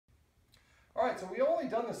All right, so we only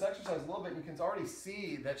done this exercise a little bit. You can already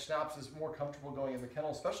see that Schnapps is more comfortable going in the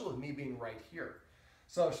kennel, especially with me being right here.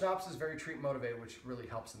 So Schnapps is very treat motivated, which really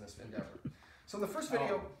helps in this endeavor. So in the first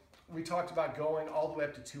video, we talked about going all the way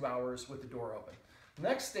up to 2 hours with the door open. The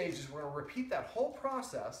next stage is we're going to repeat that whole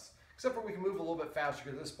process, except for we can move a little bit faster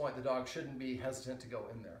because at this point the dog shouldn't be hesitant to go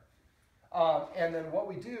in there. And then what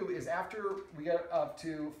we do is after we get up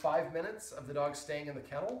to 5 minutes of the dog staying in the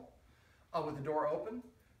kennel with the door open,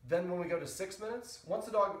 then when we go to 6 minutes, once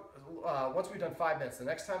we've done 5 minutes, the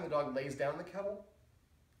next time the dog lays down in the kennel,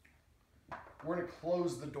 we're going to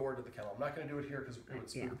close the door to the kennel. I'm not going to do it here because it would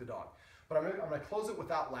spook the dog. But I'm going to close it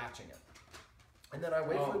without latching it. And then I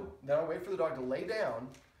wait for the dog to lay down,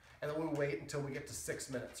 and then we wait until we get to 6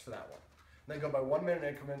 minutes for that one. And then go by 1 minute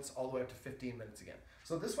increments all the way up to 15 minutes again.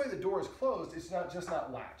 So this way the door is closed, it's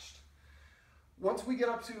not latched. Once we get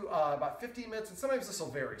up to about 15 minutes, and sometimes this will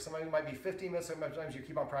vary. Sometimes it might be 15 minutes, sometimes you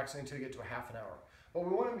keep on practicing until you get to a half an hour. But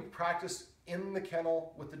we want to be practiced in the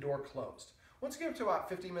kennel with the door closed. Once you get up to about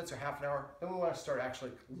 15 minutes or half an hour, then we want to start actually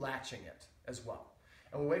latching it as well.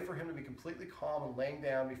 And we wait for him to be completely calm and laying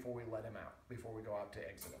down before we let him out, before we go out to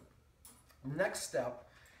exit him. Next step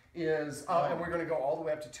is, and we're going to go all the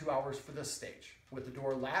way up to 2 hours for this stage, with the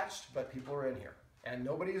door latched, but people are in here. And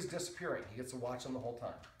nobody is disappearing. He gets to watch them the whole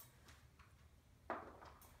time.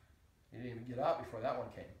 He didn't even get out before that one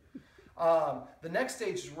came. The next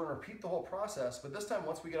stage is we're going to repeat the whole process, but this time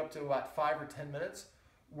once we get up to about 5 or 10 minutes,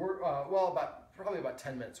 we're, probably about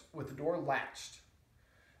 10 minutes, with the door latched.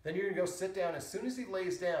 Then you're going to go sit down. As soon as he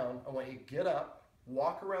lays down, I want you to get up,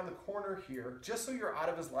 walk around the corner here, just so you're out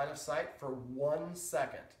of his line of sight for 1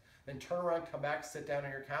 second. Then turn around, come back, sit down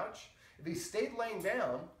on your couch. If he stayed laying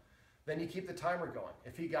down, then you keep the timer going.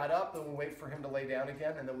 If he got up, then we wait for him to lay down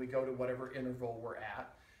again, and then we go to whatever interval we're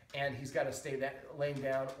at. And he's got to stay laying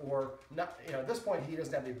down, or not. At this point, he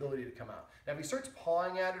doesn't have the ability to come out. Now, if he starts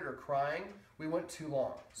pawing at it or crying, we went too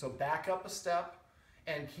long. So back up a step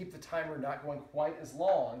and keep the timer not going quite as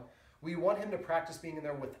long. We want him to practice being in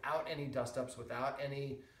there without any dust-ups, without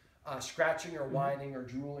any scratching or whining or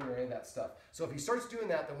drooling or any of that stuff. So if he starts doing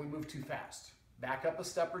that, then we move too fast. Back up a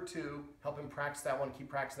step or two, help him practice that one, keep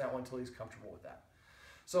practicing that one until he's comfortable with that.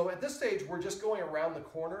 So at this stage, we're just going around the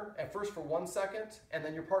corner, at first for 1 second, and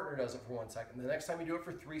then your partner does it for 1 second. The next time you do it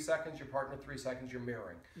for 3 seconds, your partner 3 seconds, you're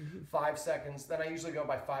mirroring. 5 seconds, then I usually go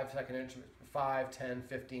by 5 second increments, 5, 10,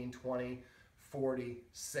 15, 20, 40,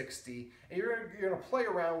 60. And you're going to play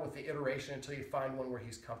around with the iteration until you find one where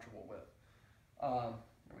he's comfortable with.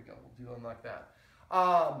 There we go, we'll do one like that.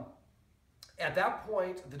 At that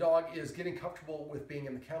point, the dog is getting comfortable with being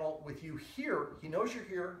in the kennel. With you here, he knows you're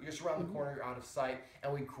here, you're just around the corner, you're out of sight,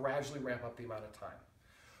 and we gradually ramp up the amount of time.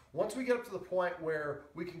 Once we get up to the point where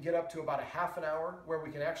we can get up to about a half an hour, where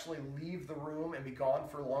we can actually leave the room and be gone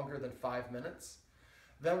for longer than 5 minutes,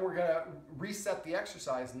 then we're going to reset the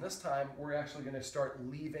exercise, and this time we're actually going to start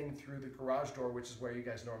leaving through the garage door, which is where you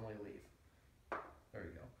guys normally leave. There you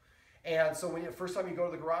go. And so when first time you go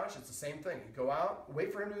to the garage, it's the same thing. You go out,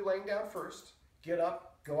 wait for him to be laying down first, get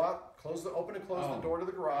up, go out, open and close the door to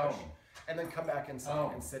the garage, and then come back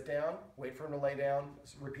inside and sit down, wait for him to lay down,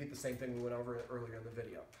 repeat the same thing we went over earlier in the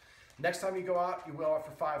video. Next time you go out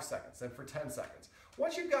for 5 seconds, then for 10 seconds.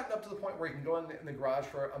 Once you've gotten up to the point where you can go in the garage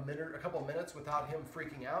for a couple of minutes without him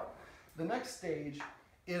freaking out, the next stage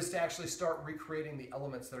is to actually start recreating the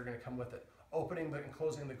elements that are going to come with it. Opening and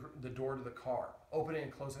closing the door to the car, opening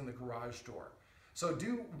and closing the garage door. So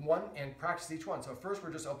do one and practice each one. So first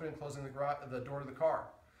we're just opening and closing the door to the car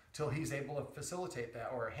till he's able to facilitate that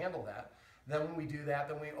or handle that. Then when we do that,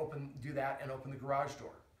 then we do that and open the garage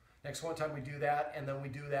door. Next one time we do that, and then we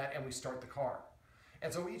do that and we start the car.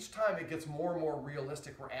 And so each time it gets more and more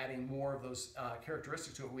realistic. We're adding more of those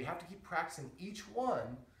characteristics to it. We have to keep practicing each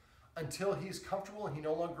one until he's comfortable and he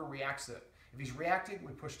no longer reacts to it. If he's reacting,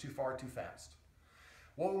 we push too far, too fast.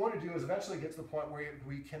 What we want to do is eventually get to the point where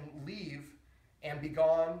we can leave and be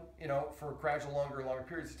gone, for gradual longer and longer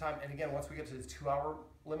periods of time. And again, once we get to the 2 hour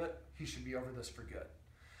limit, he should be over this for good.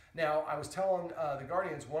 Now, I was telling the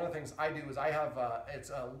Guardians, one of the things I do is I have, it's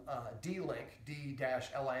a D-Link,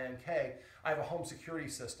 D-L-I-N-K. I have a home security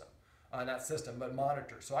system, not system, but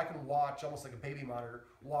monitor. So I can watch, almost like a baby monitor,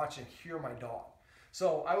 watch and hear my dog.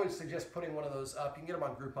 So I would suggest putting one of those up. You can get them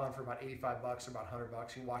on Groupon for about 85 bucks or about 100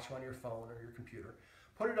 bucks. You can watch them on your phone or your computer.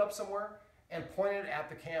 Put it up somewhere and point it at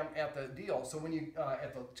the deal. So when you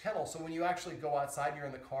at the kennel, so when you actually go outside and you're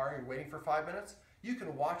in the car and you're waiting for 5 minutes, you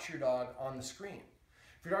can watch your dog on the screen.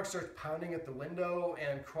 If your dog starts pounding at the window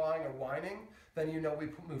and crying or whining, then you know we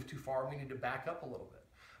moved too far and we need to back up a little bit.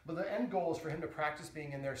 But the end goal is for him to practice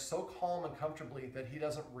being in there so calm and comfortably that he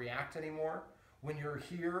doesn't react anymore when you're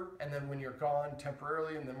here, and then when you're gone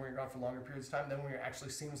temporarily, and then when you're gone for longer periods of time, then when it actually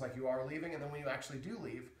seems like you are leaving, and then when you actually do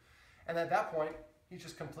leave. And at that point, he's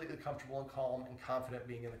just completely comfortable and calm and confident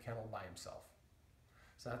being in the kennel by himself.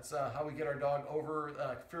 So that's how we get our dog over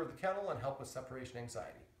fear of the kennel and help with separation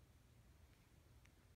anxiety.